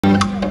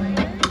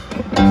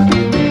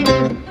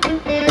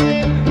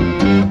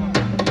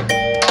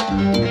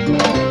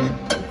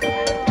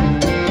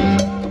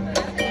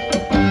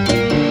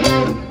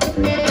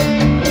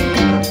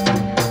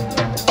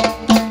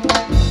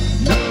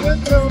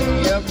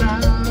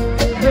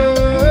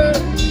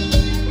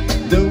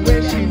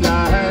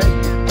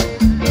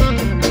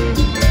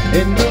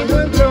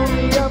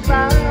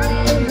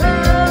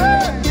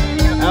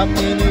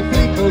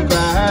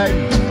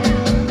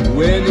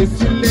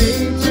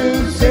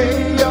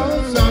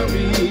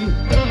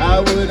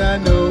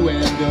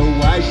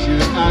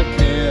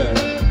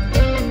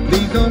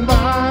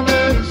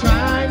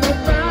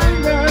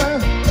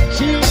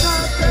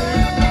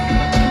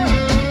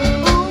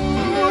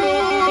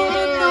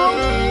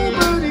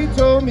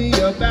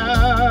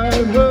about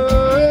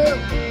her.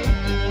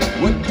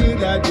 What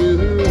did I do?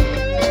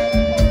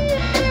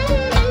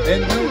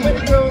 And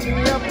nobody told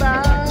me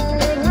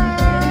about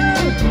her.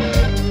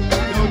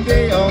 No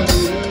day on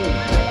you.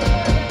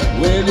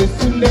 Well, it's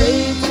too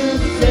late to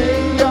say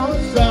you're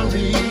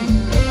sorry.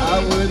 How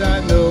would I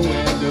know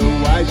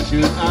and why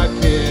should I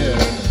care?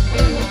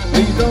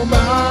 Please don't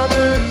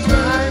bother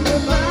trying to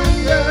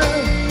find her.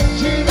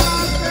 She's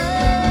not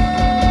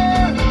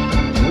there.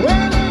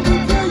 Well, let me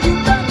tell you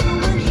about the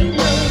way she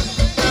was,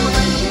 the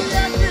way she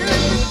acted,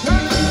 the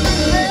color of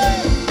her hair.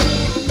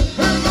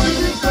 Her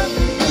voice is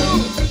something new.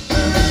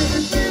 Her eyes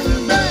are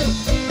feeling right,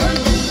 but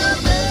she's not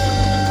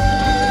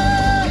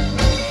there.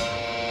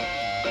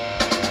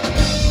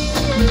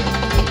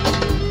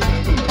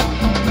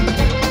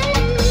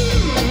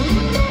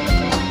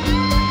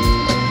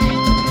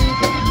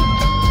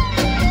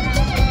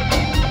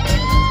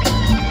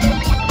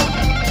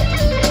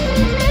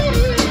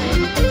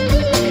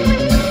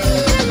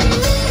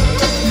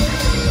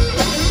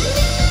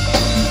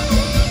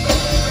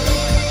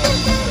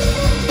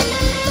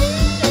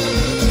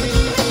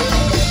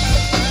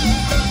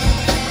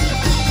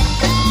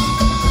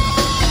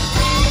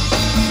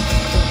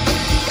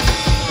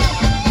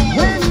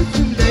 When it's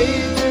too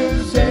late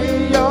to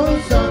say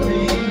you're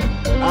sorry,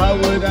 how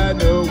would I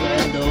know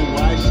and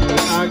why should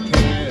I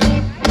care?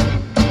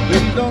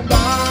 Please don't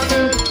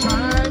bother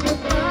trying to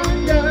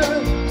find her.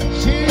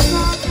 She's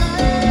not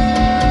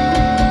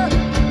there.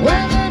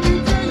 Well, let me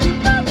tell you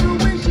about the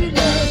way she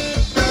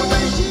does, the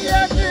way she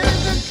acted,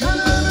 the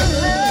color of her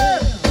hair.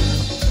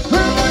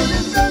 Her voice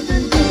is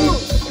something new.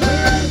 Her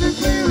eyes are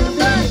clear and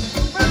bright,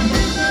 but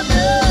she's not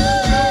there.